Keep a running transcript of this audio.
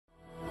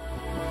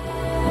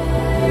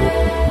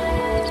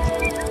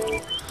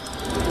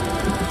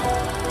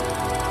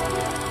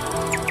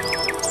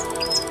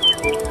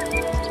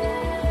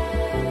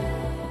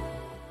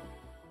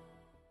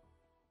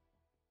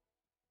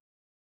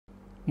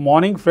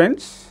Morning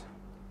friends,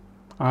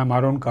 I am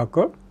Arun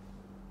Kakar.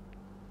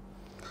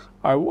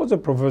 I was a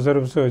professor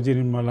of surgery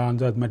in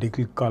Malanzad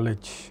Medical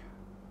College.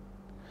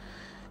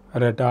 I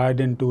retired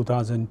in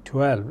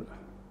 2012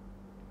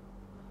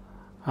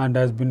 and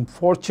has been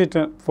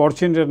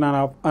fortunate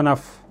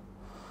enough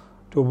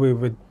to be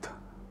with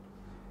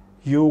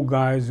you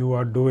guys who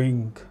are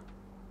doing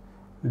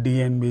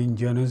DNB in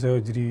general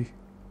surgery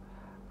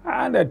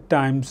and at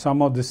times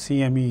some of the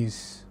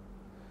CMEs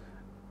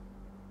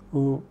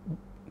who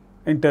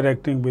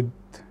interacting with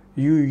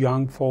you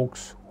young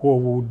folks who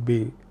would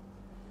be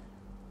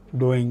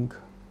doing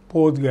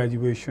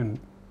post-graduation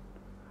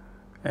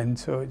in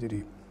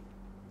surgery.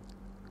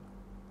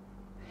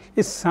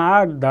 It's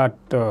sad that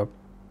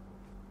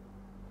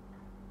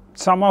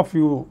some of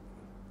you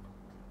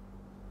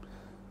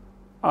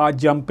are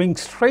jumping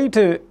straight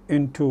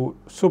into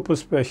super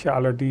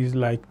specialties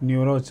like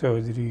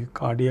neurosurgery,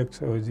 cardiac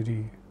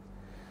surgery,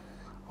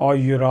 or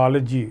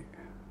urology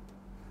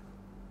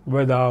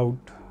without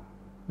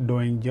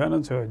doing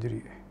general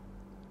surgery.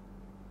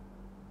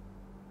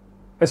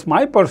 It's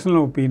my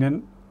personal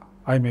opinion,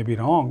 I may be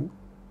wrong,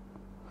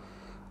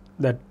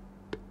 that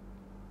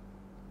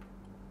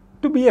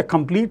to be a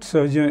complete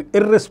surgeon,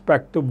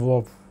 irrespective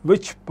of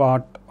which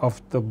part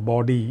of the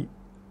body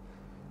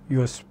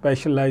you are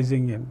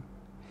specializing in,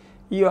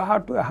 you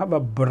have to have a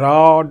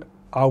broad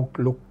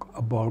outlook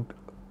about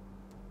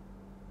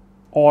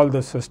all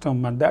the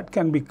system, and that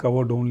can be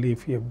covered only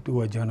if you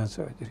do a general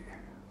surgery.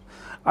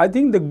 I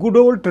think the good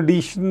old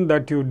tradition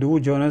that you do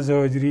general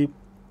surgery,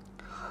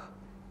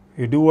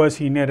 you do a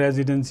senior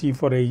residency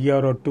for a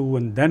year or two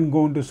and then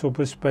go into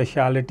super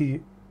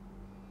specialty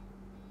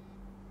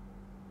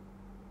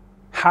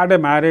had a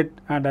merit,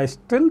 and I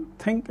still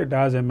think it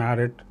has a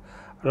merit,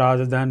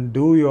 rather than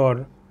do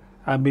your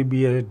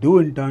MBBS,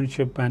 do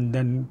internship and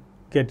then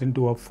get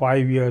into a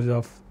 5 years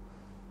of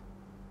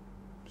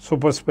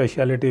super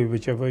specialty,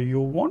 whichever you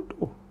want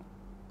to.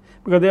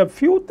 Because there are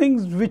few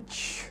things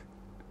which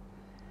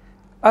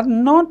are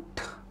not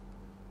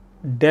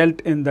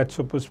dealt in that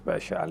super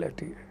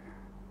specialty.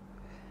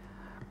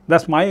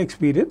 That's my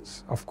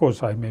experience. Of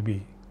course, I may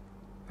be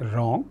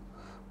wrong.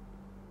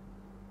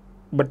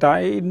 But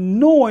I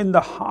know in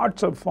the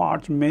hearts of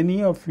hearts,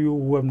 many of you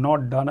who have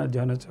not done a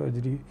general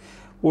surgery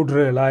would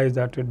realize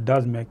that it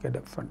does make a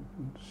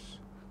difference.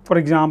 For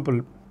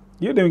example,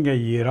 you're doing a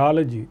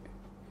urology.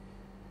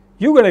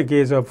 You get a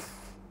case of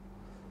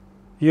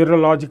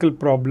urological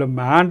problem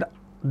and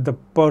the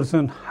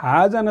person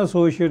has an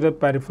associated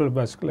peripheral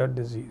vascular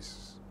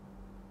disease.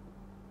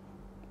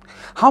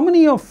 How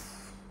many of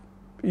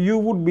you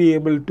would be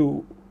able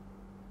to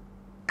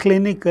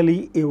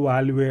clinically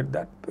evaluate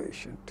that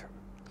patient?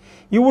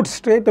 You would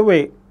straight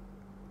away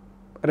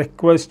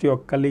request your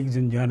colleagues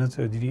in general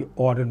surgery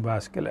or in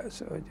vascular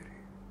surgery.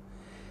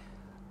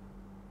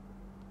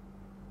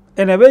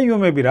 In a way, you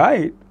may be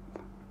right,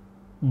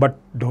 but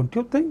don't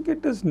you think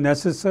it is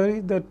necessary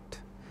that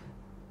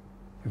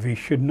we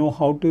should know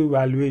how to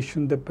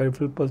evaluate the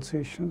peripheral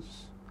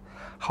pulsations,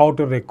 how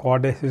to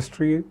record a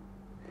history?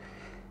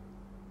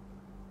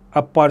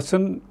 A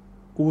person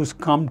who's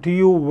come to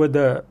you with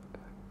a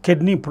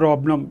kidney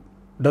problem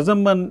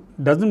doesn't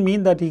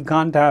mean that he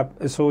can't have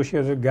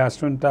associated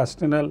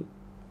gastrointestinal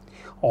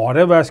or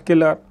a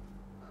vascular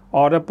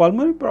or a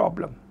pulmonary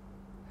problem.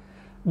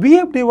 We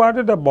have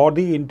divided the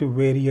body into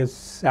various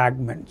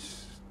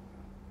segments,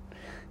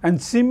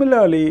 and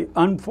similarly,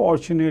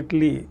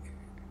 unfortunately,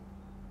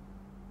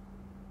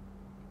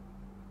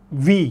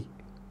 we,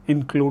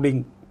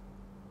 including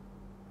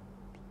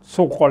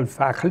so-called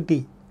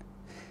faculty,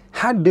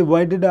 had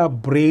divided our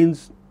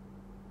brains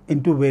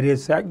into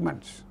various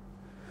segments.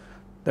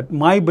 That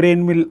my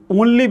brain will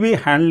only be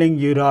handling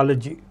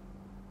urology.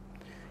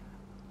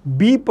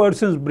 B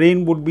person's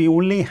brain would be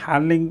only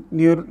handling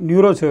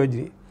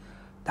neurosurgery.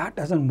 That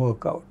doesn't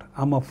work out.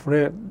 I'm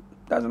afraid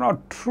that's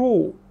not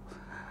true.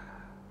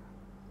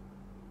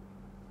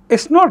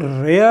 It's not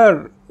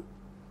rare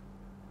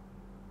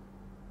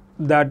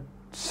that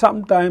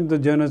sometimes the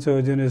general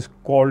surgeon is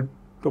called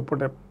to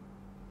put a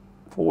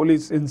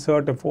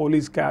insert a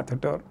Foley's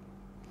catheter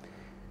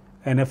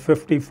in a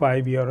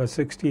 55-year or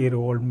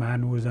 60-year-old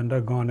man who has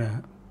undergone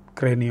a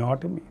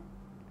craniotomy.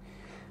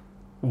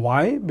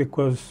 Why?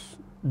 Because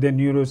the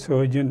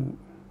neurosurgeon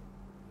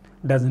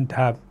doesn't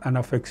have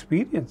enough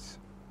experience.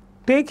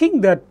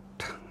 Taking that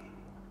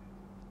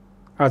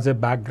as a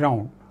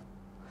background,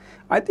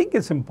 I think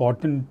it's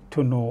important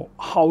to know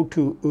how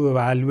to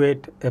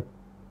evaluate a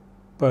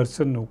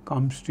person who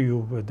comes to you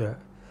with a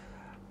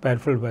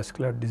peripheral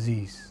vascular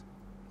disease.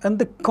 And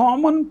the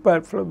common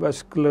peripheral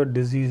vascular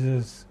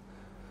diseases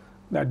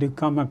that you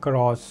come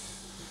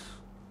across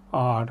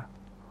are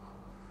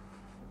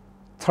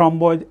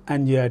thromboid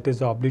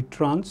angiitis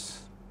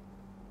obliterans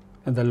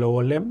in the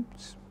lower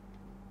limbs,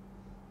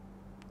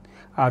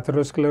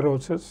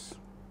 atherosclerosis,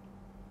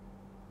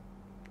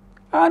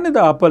 and in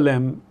the upper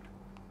limb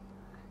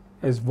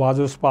is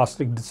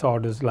vasospastic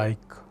disorders like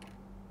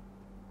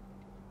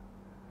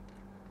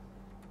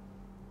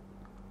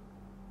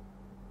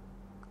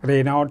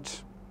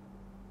Raynaud's,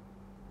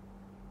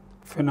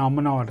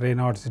 phenomena or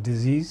Raynaud's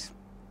disease,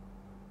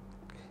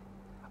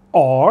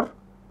 or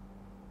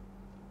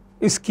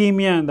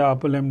ischemia in the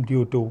upper limb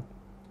due to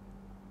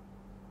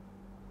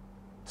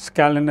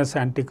scalenus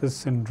anticus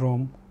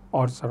syndrome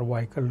or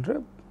cervical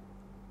rib.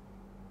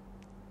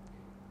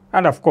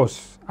 And of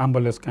course,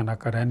 embolus can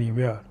occur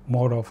anywhere,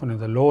 more often in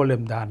the lower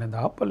limb than in the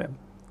upper limb.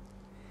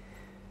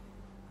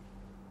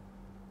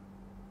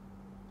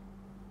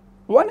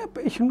 When a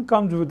patient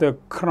comes with a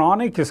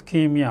chronic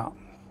ischemia,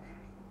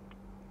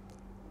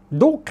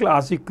 though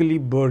classically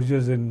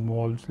Burgess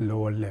involves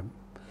lower limb,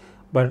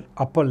 but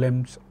upper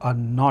limbs are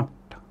not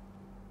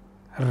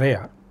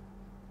rare.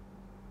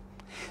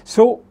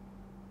 So,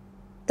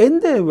 in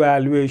the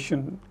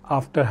evaluation,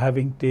 after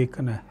having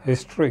taken a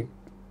history,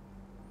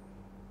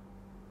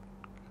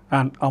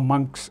 and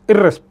amongst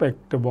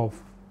irrespective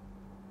of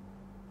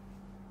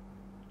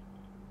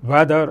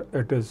whether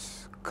it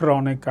is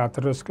chronic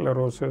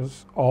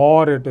atherosclerosis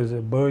or it is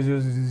a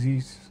Burgess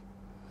disease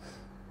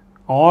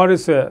or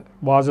is a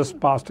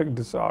vasospastic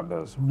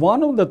disorders,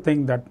 one of the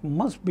things that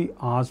must be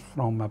asked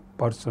from a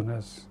person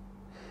is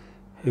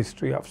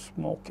history of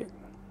smoking.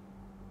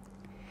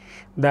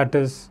 That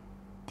is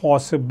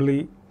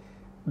possibly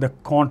the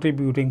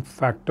contributing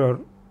factor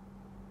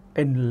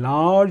in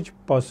large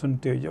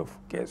percentage of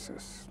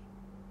cases.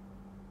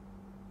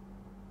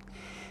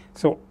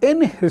 So,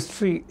 in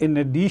history, in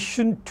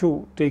addition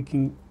to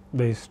taking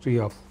the history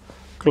of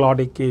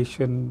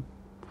claudication,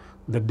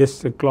 the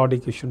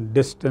claudication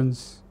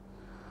distance,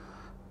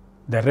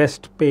 the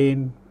rest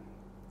pain,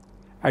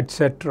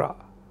 etc.,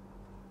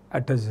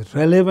 it is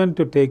relevant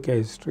to take a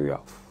history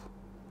of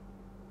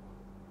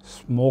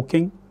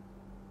smoking,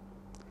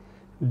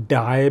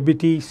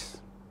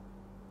 diabetes,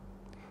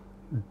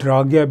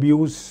 drug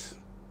abuse,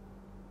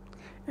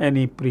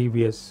 any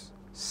previous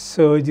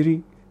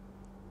surgery,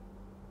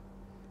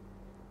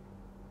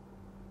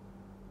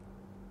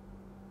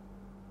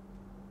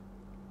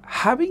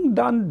 having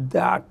done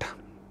that,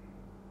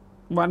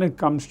 when it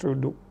comes to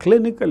do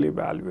clinical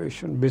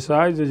evaluation,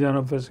 besides the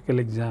general physical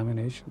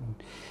examination,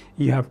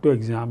 you have to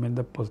examine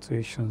the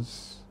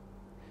pulsations,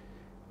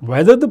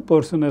 whether the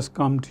person has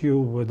come to you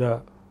with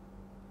a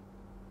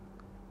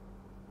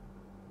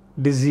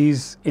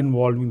disease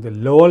involving the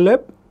lower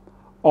lip,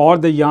 or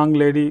the young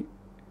lady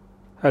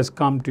has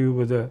come to you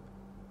with a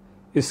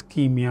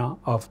ischemia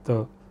of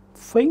the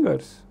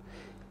fingers.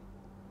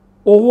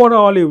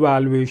 Overall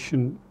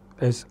evaluation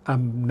is a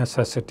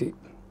necessity.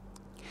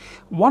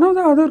 One of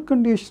the other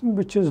conditions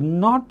which is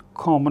not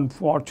common,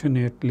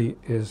 fortunately,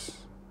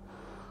 is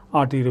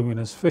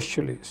arteriovenous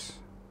fistulas.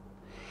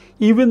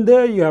 Even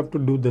there you have to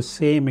do the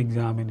same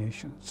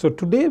examination. So,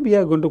 today we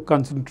are going to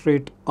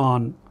concentrate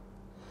on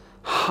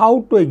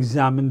how to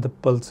examine the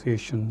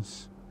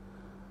pulsations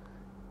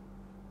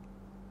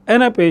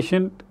in a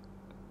patient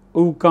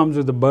who comes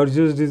with the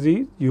Burgess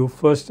disease. You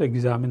first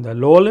examine the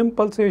lower limb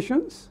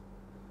pulsations,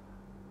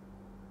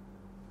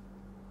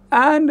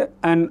 and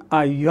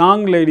a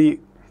young lady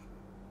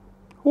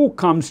who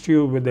comes to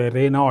you with a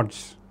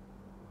Raynaud's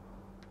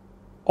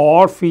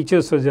or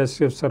feature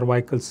suggestive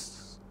cervical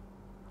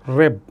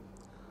rib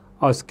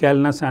or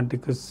scalenus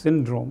anticus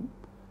syndrome,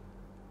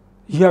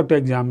 you have to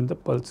examine the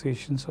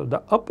pulsations of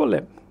the upper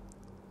limb.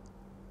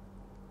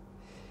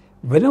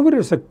 Whenever there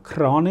is a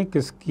chronic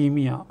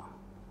ischemia,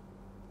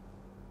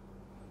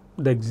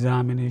 the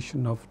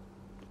examination of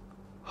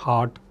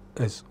heart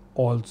is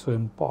also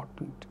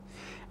important.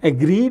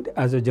 Agreed,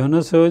 as a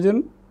general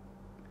surgeon,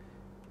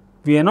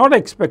 we are not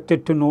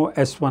expected to know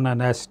S1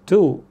 and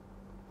S2,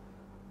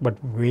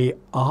 but we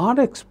are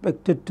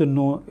expected to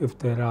know if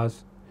there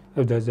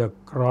is a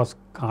gross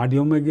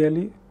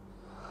cardiomegaly,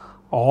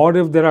 or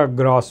if there are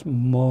gross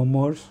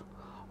murmurs,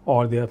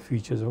 or there are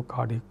features of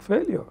cardiac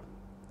failure.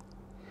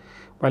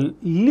 While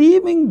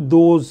leaving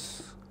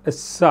those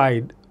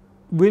aside,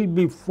 we will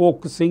be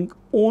focusing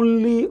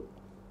only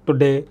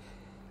today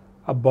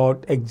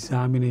about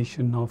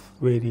examination of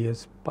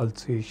various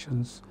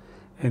pulsations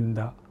in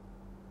the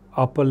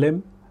upper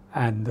limb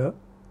and the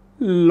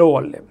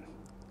lower limb.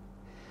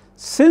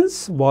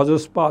 Since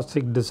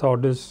vasospastic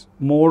disorders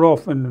more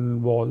often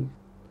involve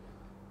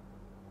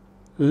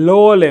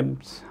lower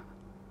limbs,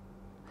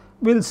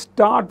 we will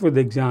start with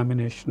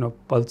examination of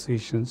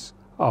pulsations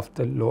of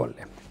the lower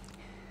limb.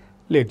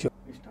 Later.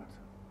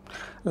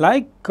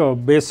 Like a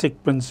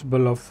basic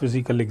principle of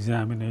physical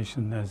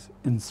examination as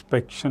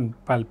inspection,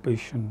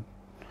 palpation,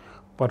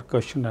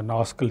 percussion and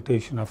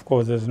auscultation. Of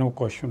course, there is no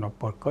question of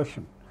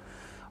percussion,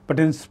 but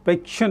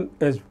inspection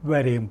is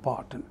very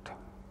important.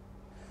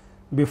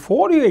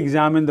 Before you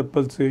examine the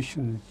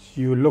pulsations,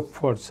 you look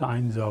for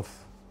signs of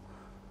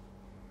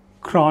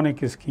chronic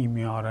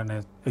ischemia or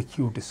an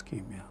acute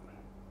ischemia.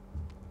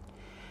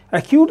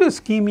 Acute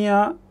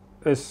ischemia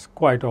is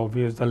quite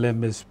obvious. The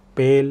limb is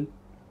pale.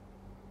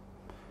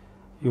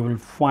 You will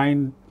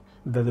find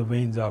that the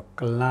veins are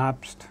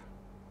collapsed.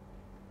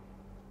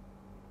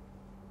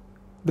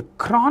 The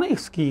chronic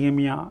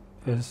ischemia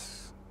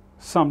is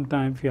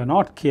sometimes, if you are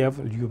not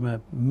careful, you may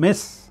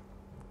miss,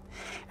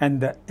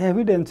 and the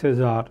evidences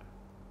are,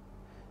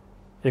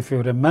 if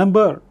you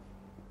remember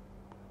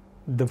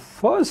the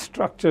first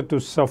structure to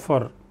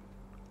suffer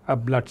a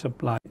blood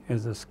supply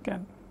is the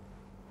skin.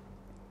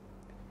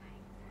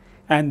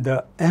 And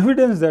the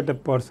evidence that a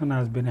person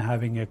has been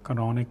having a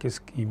chronic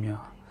ischemia,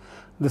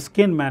 the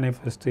skin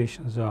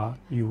manifestations are,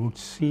 you would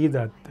see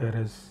that there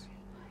is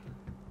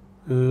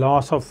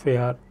loss of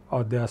hair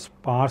or there are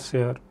sparse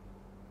hair.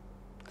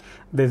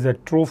 There is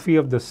atrophy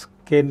of the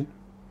skin.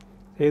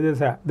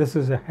 This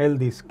is a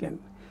healthy skin.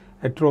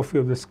 Atrophy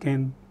of the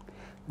skin.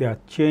 There are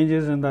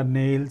changes in the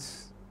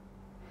nails.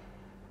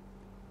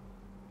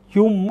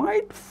 You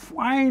might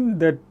find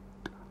that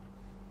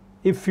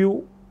if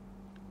you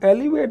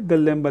elevate the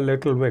limb a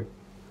little bit,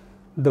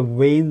 the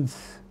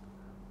veins,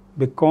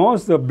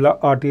 because the blood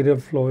arterial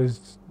flow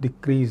is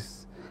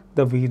decreased,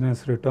 the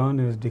venous return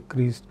is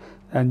decreased,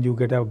 and you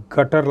get a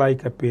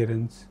gutter-like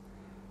appearance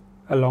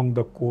along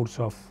the course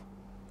of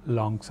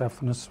long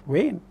saphenous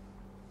vein.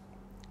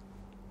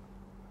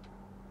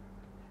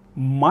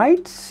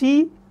 Might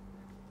see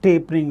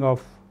tapering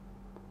of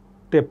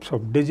tips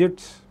of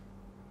digits,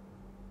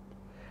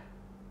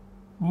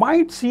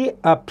 might see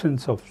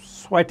absence of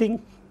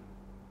sweating,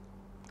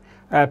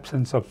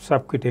 absence of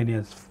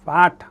subcutaneous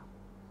fat,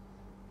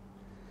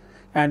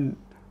 and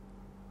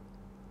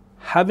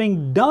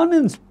having done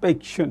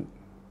inspection,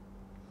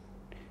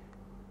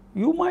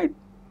 you might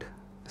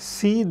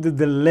see that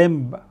the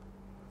limb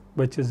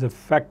which is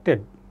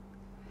affected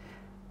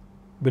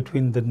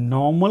between the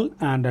normal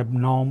and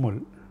abnormal,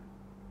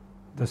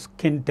 the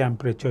skin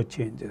temperature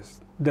changes.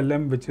 The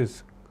limb which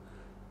is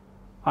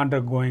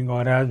undergoing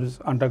or has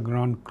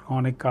undergone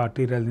chronic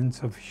arterial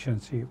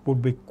insufficiency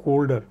would be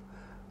colder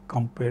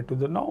compared to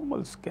the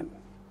normal skin.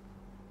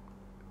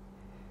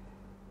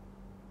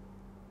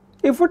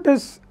 If it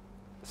is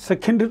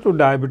secondary to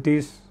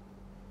diabetes,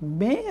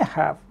 may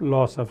have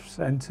loss of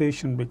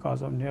sensation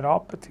because of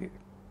neuropathy.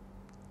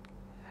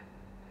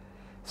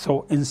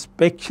 So,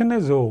 inspection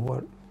is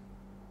over,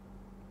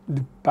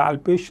 the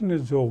palpation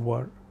is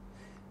over.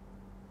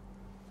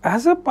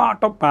 As a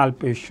part of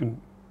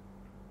palpation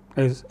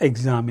is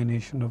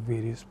examination of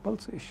various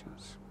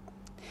pulsations.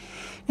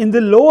 In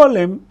the lower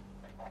limb,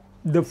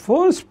 the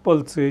first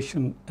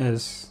pulsation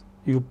is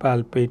you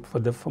palpate for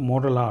the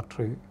femoral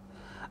artery,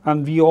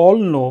 and we all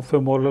know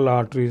femoral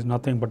artery is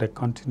nothing but a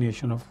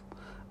continuation of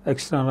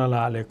external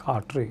iliac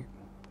artery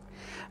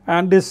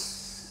and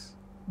is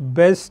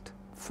best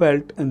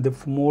felt in the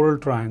femoral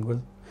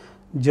triangle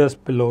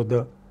just below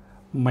the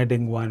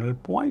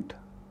midinguinal point.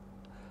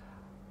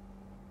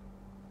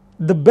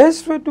 The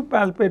best way to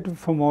palpate the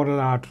femoral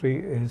artery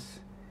is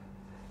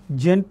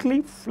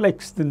gently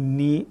flex the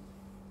knee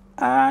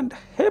and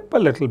hip a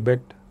little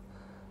bit,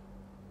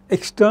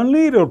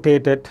 externally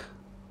rotate it,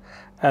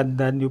 and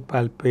then you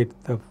palpate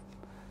the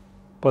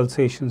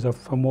pulsations of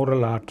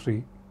femoral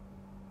artery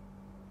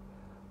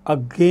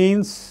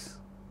against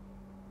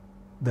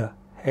the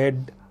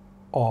head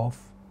of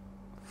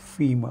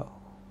femur.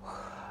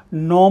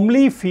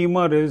 Normally,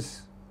 femur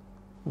is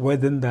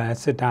within the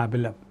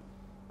acetabulum.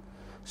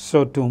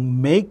 So, to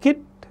make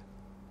it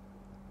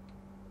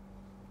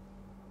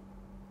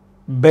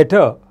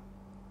better,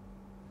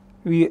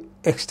 we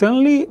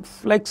externally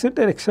flex it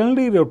and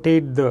externally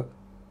rotate the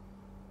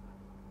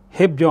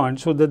hip joint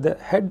so that the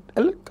head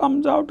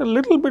comes out a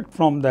little bit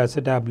from the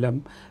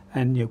acetabulum,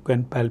 and you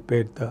can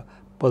palpate the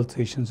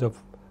pulsations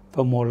of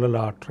femoral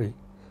artery.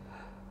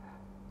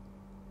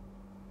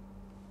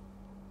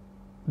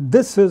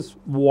 This is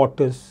what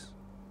is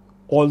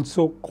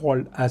also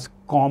called as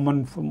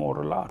common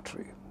femoral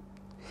artery,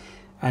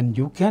 and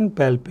you can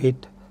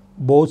palpate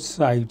both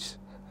sides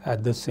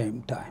at the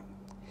same time.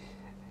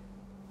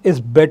 It's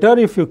better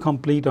if you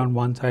complete on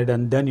one side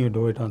and then you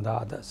do it on the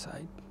other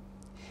side.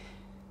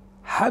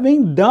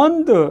 Having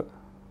done the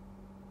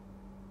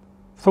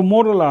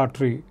femoral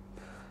artery,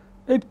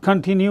 it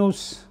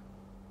continues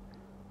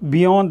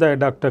beyond the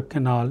adductor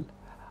canal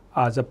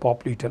as a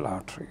popliteal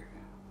artery.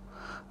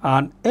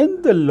 And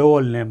in the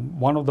lower limb,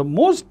 one of the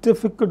most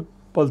difficult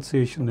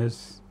pulsation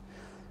is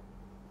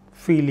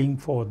feeling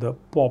for the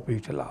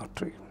popliteal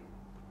artery.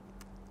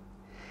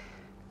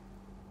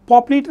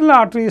 Popliteal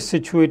artery is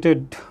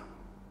situated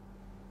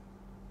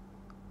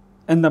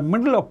in the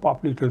middle of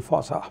popliteal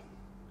fossa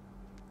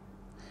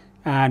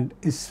and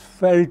is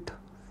felt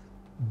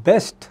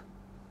best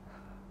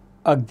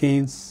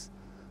against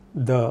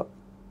the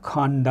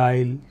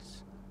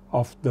condyles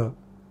of the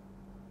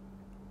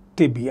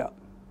tibia.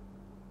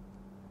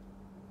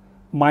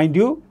 Mind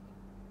you,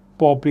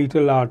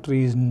 popliteal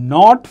artery is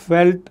not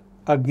felt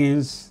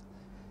against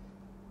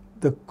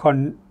the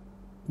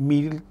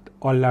medial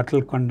or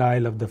lateral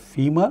condyle of the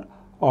femur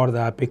or the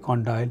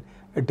epicondyle.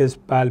 It is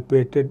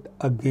palpated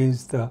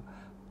against the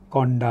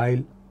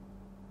condyle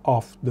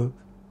of the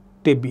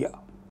tibia.